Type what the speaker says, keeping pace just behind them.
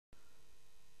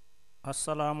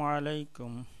আসসালামু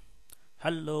আলাইকুম।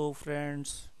 Hello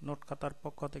friends, note খাতার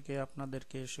পক্ষ থেকে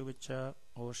আপনাদেরকে শুভেচ্ছা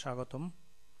ও স্বাগতম।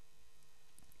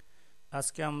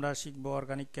 আজকে আমরা শিখব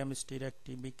অর্গানিক কেমিস্ট্রির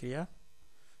একটি বিক্রিয়া,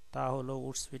 তা হলো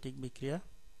উডস-ফিটিক বিক্রিয়া।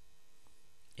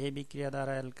 এই বিক্রিয়া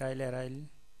দ্বারা অ্যালকাইল অ্যারাইল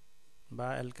বা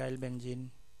alkyl benzene,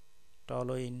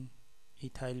 toluene,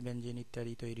 ethyl benzene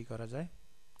ইত্যাদি তৈরি করা যায়।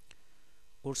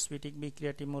 উডস-ফিটিক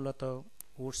বিক্রিয়াটি মূলত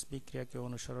উডস বিক্রিয়াকে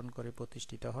অনুসরণ করে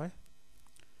প্রতিষ্ঠিত হয়।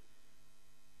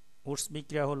 উডস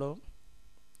বিক্রিয়া হলো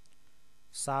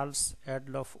চার্লস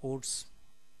অ্যাডলফ উডস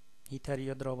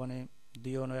ইথারীয় দ্রবণে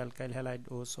 2 অণু অ্যালকাইল হ্যালাইড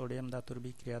ও সোডিয়াম ধাতুর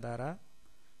বিক্রিয়া দ্বারা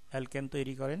অ্যালকেন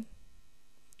তৈরি করেন।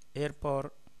 এরপর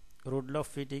রুডলফ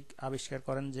ফিটিক আবিষ্কার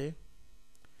করেন যে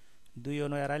 2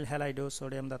 অণু অ্যারাইল হ্যালাইড ও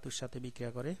সোডিয়াম ধাতুর সাথে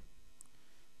বিক্রিয়া করে।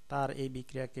 তার এই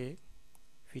বিক্রিয়াকে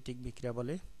ফিটিক বিক্রিয়া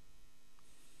বলে।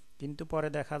 কিন্তু পরে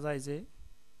দেখা যায় যে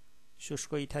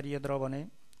শুষ্ক ইথারীয় দ্রবণে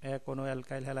 1 অণু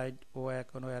অ্যালকাইল হ্যালাইড ও 1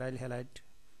 অণু অ্যারাইল হ্যালাইড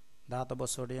ধাতব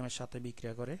সোডিয়ামের সাথে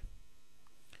বিক্রিয়া করে।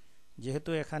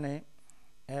 যেহেতু এখানে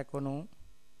 1 অণু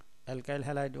অ্যালকাইল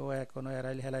হ্যালাইড ও 1 অণু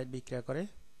অ্যারাইল হ্যালাইড বিক্রিয়া করে,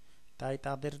 তাই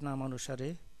তাদের নাম অনুসারে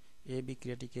এই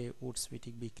বিক্রিয়াটিকে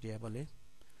উডস-ফিটিক বিক্রিয়া বলে।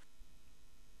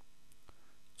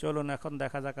 চলুন এখন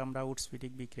দেখা যাক আমরা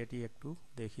উডস-ফিটিক বিক্রিয়াটি একটু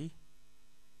দেখি।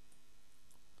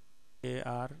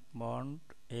 আর বন্ড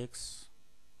এক্স,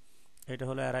 এটা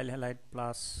হলো অ্যারাইল হ্যালাইড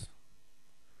প্লাস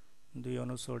 2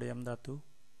 অণু সোডিয়াম ধাতু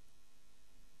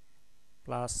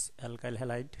প্লাস অ্যালকাইল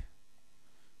হ্যালাইড।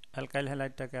 অ্যালকাইল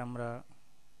হ্যালাইডটাকে আমরা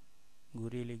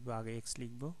ঘুরিয়ে লিখব, আগে এক্স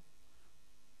লিখব,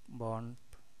 বন্ড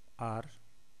আর,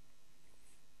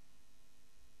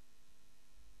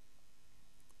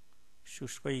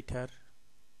 শুষ্ক ইথার,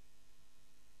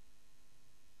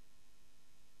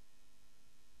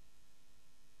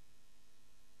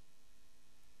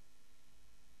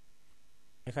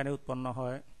 এখানে উৎপন্ন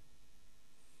হয়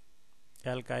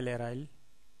অ্যালকাইল অ্যারাইল,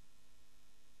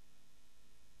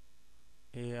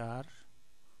 এ আর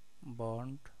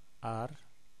বন্ড আর,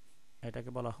 এটাকে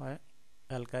বলা হয়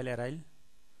অ্যালকাইল অ্যারাইল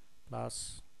প্লাস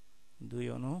 2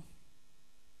 অণু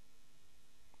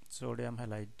সোডিয়াম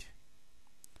হ্যালাইড।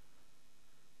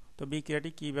 তো বিক্রিয়াটি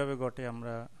কিভাবে ঘটে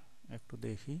আমরা একটু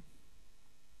দেখি।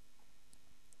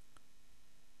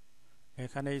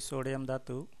 এখানে এই সোডিয়াম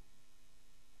ধাতু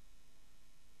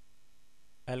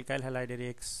অ্যালকাইল হ্যালাইডের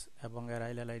এক্স এবং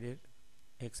অ্যারাইল হ্যালাইডের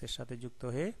এক্স এর সাথে যুক্ত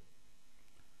হয়ে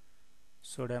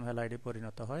সোডিয়াম হ্যালাইডে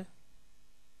পরিণত হয়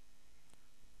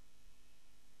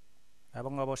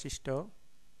এবং অবশিষ্ট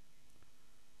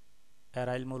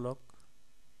অ্যারাইল মূলক,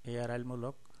 এই অ্যারাইল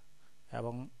মূলক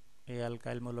এবং এই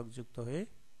অ্যালকাইল মূলক যুক্ত হয়ে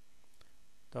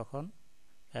তখন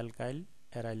অ্যালকাইল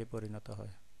অ্যারাইলে পরিণত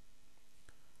হয়।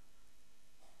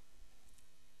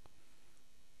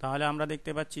 তাহলে আমরা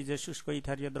দেখতে পাচ্ছি যে শুষ্ক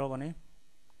ইথারীয় দ্রবণে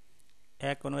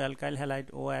 1 অণু অ্যালকাইল হ্যালাইড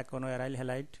ও 1 অণু অ্যারাইল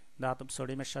হ্যালাইড ধাতব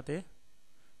সোডিয়ামের সাথে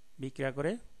বিক্রিয়া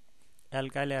করে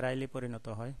অ্যালকাইল অ্যারাইলে পরিণত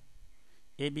হয়।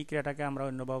 এই বিক্রিয়াটাকে আমরা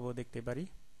অন্যভাবেও দেখতে পারি।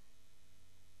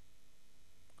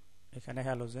 এখানে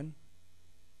হ্যালোজেন,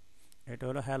 এটা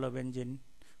হলো হ্যালোবেনজিন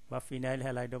বা ফিনাইল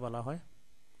হ্যালাইডও বলা হয়,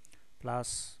 প্লাস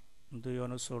 2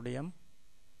 অণু sodium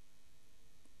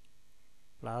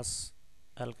plus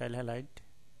alkyl halide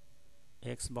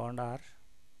x bond আর,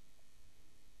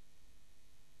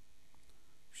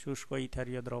 শুষ্ক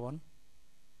ইথারীয় দ্রবণ।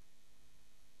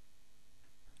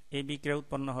 এই বিক্রিয়া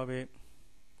উৎপন্ন হবে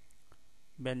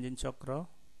বেনজিন চক্র,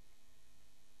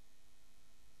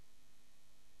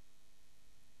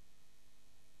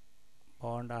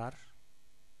 বন্ড আর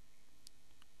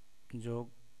যোগ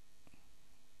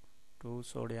 2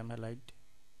 সোডিয়াম হ্যালাইড,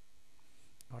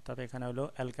 অর্থাৎ এখানে হলো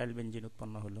অ্যালকাইল বেনজিন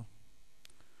উৎপন্ন হলো।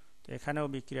 তো এখানেও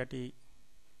বিক্রিয়াটি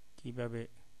কিভাবে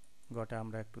ঘটে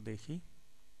আমরা একটু দেখি।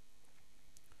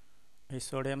 এই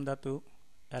সোডিয়াম ধাতু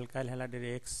অ্যালকাইল হ্যালাইডের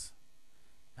এক্স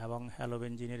এবং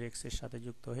হ্যালোবেনজিনের এক্স এর সাথে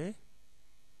যুক্ত হয়ে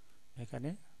এখানে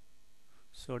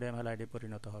সোডিয়াম হ্যালাইডে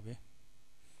পরিণত হবে,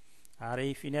 আর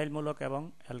এই ফিনাইল মূলক এবং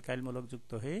অ্যালকাইল মূলক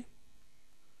যুক্ত হয়ে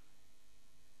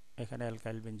এখানে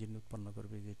অ্যালকাইল বেনজিন উৎপন্ন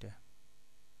করবে যেটা।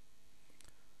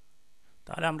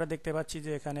 তাহলে আমরা দেখতে পাচ্ছি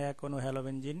যে এখানে 1 অণু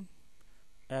হ্যালোবেনজিন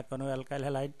 1 অণু অ্যালকাইল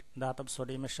হ্যালাইড ধাতব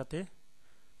সোডিয়ামের সাথে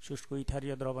শুষ্ক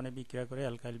ইথারীয় দ্রবণে বিক্রিয়া করে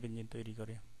অ্যালকাইল বেনজিন তৈরি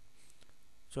করে।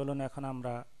 চলুন এখন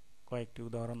আমরা কয়েকটি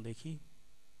উদাহরণ দেখি।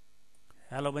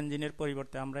 হ্যালোবেনজিনের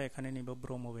পরিবর্তে আমরা এখানে নিব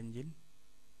ব্রোমোবেনজিন।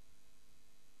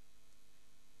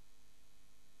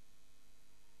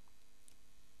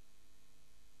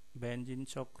 বেনজিন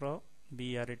চক্র বি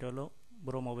আর, এটা হলো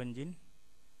ব্রোমোবেনজিন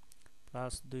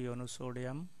প্লাস 2 অণু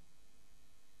সোডিয়াম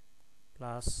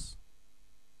প্লাস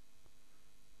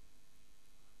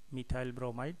মিথাইল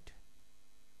ব্রোমাইড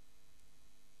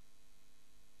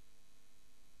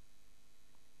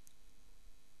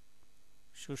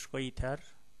শুষ্ক ইথার,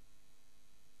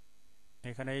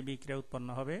 এখানে এই বিক্রিয়া উৎপন্ন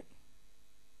হবে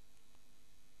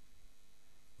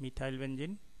মিথাইল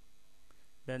বেনজিন,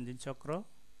 বেনজিন চক্র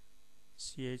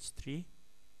CH3,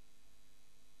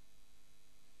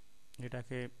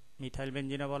 এটাকে মিথাইল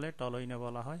বেনজিনও বলে, টলুইনও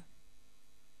বলা হয়।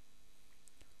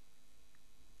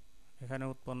 এখানে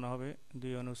উৎপন্ন হবে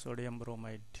 2 অণু সোডিয়াম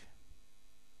ব্রোমাইড।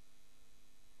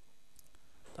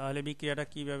 তাহলে বিক্রিয়াটা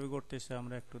কিভাবে ঘটতেছে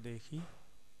আমরা একটু দেখি।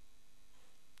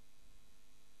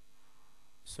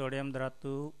 সোডিয়াম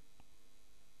ধাতু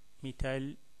মিথাইল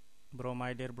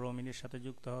ব্রোমাইডের ব্রোমিনের সাথে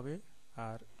যুক্ত হবে,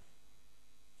 আর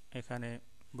এখানে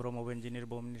ব্রোমোবেনজিনের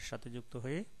ব্রোমিনের সাথে যুক্ত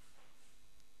হয়ে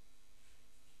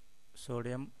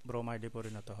সোডিয়াম ব্রোমাইডে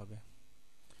পরিণত হবে।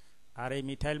 আর এই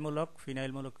মিথাইল মূলক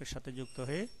ফিনাইল মূলকের সাথে যুক্ত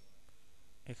হয়ে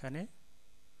এখানে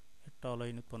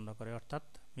টলুইন উৎপন্ন করে, অর্থাৎ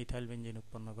মিথাইল বেনজিন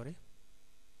উৎপন্ন করে।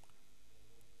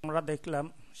 আমরা দেখলাম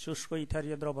শুষ্ক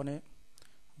ইথারীয় দ্রবণে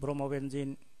ব্রোমোবেনজিন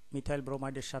মিথাইল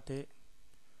ব্রোমাইডের সাথে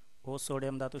ও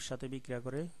সোডিয়াম ধাতুর সাথে বিক্রিয়া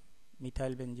করে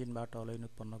মিথাইল বেনজিন বা টলুইন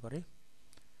উৎপন্ন করে।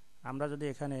 আমরা যদি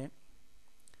এখানে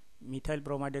মিথাইল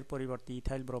ব্রোমাইডের পরিবর্তে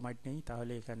ইথাইল ব্রোমাইড নেই,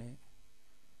 তাহলে এখানে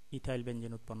ইথাইল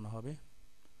বেনজিন উৎপন্ন হবে।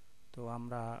 তো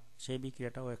আমরা সেই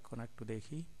বিক্রিয়াটাও এখন একটু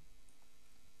দেখি।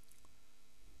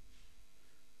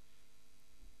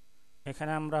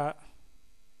 এখানে আমরা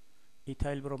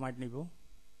ইথাইল ব্রোমাইড নিব,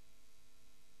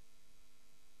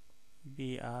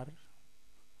 Br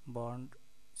bond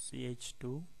CH2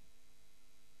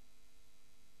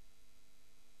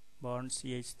 bond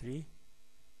CH3,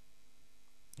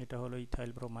 এটা হলো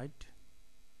ইথাইল ব্রোমাইড।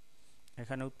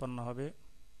 এখানে উৎপন্ন হবে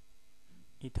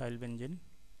ইথাইল বেনজিন,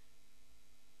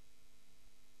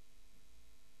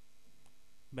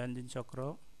 বেনজিন চক্র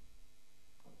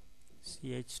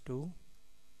CH2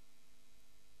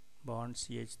 বন্ড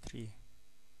CH3,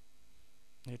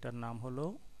 এটার নাম হলো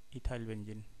ইথাইল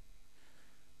বেনজিন।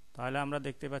 তাহলে আমরা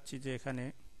দেখতে পাচ্ছি যে এখানে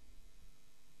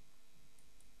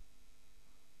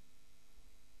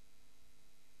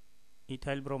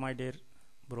ইথাইল ব্রোমাইডের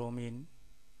ব্রোমিন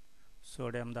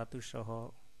সোডিয়াম ধাতু সহ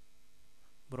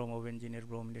ব্রোমোবেনজিনের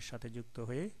ব্রোমিনের সাথে যুক্ত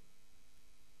হয়ে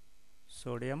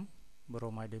সোডিয়াম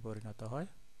ব্রোমাইডে পরিণত হয়।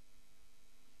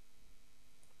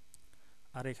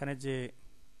 আর এখানে যে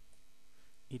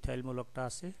ইথাইল মূলকটা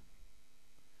আছে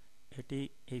এটি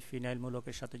এই ফিনাইল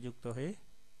মূলকের সাথে যুক্ত হয়ে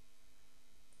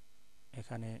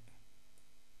এখানে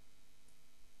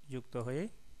যুক্ত হয়ে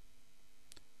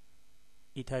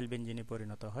ইথাইল বেনজিনে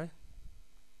পরিণত হয়।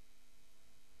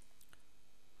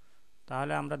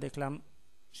 তাহলে আমরা দেখলাম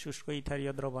শুষ্ক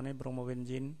ইথারীয় দ্রবণে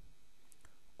ব্রোমোবেনজিন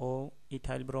ও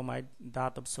ইথাইল ব্রোমাইড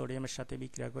ধাতব সোডিয়ামের সাথে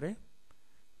বিক্রিয়া করে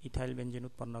ইথাইল বেনজিন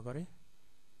উৎপন্ন করে।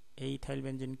 এই ইথাইল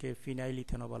বেনজিনকে ফিনাইল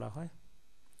ইথেনও বলা হয়।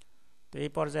 তো এই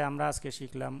পর্যায়ে আমরা আজকে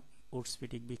শিখলাম উর্টস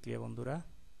ফিটিক বিক্রিয়া। বন্ধুরা,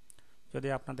 যদি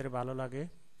আপনাদের ভালো লাগে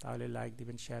তাহলে লাইক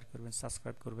দিবেন, শেয়ার করবেন,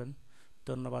 সাবস্ক্রাইব করবেন।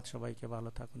 ধন্যবাদ সবাইকে। ভালো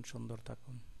থাকুন, সুন্দর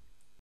থাকুন।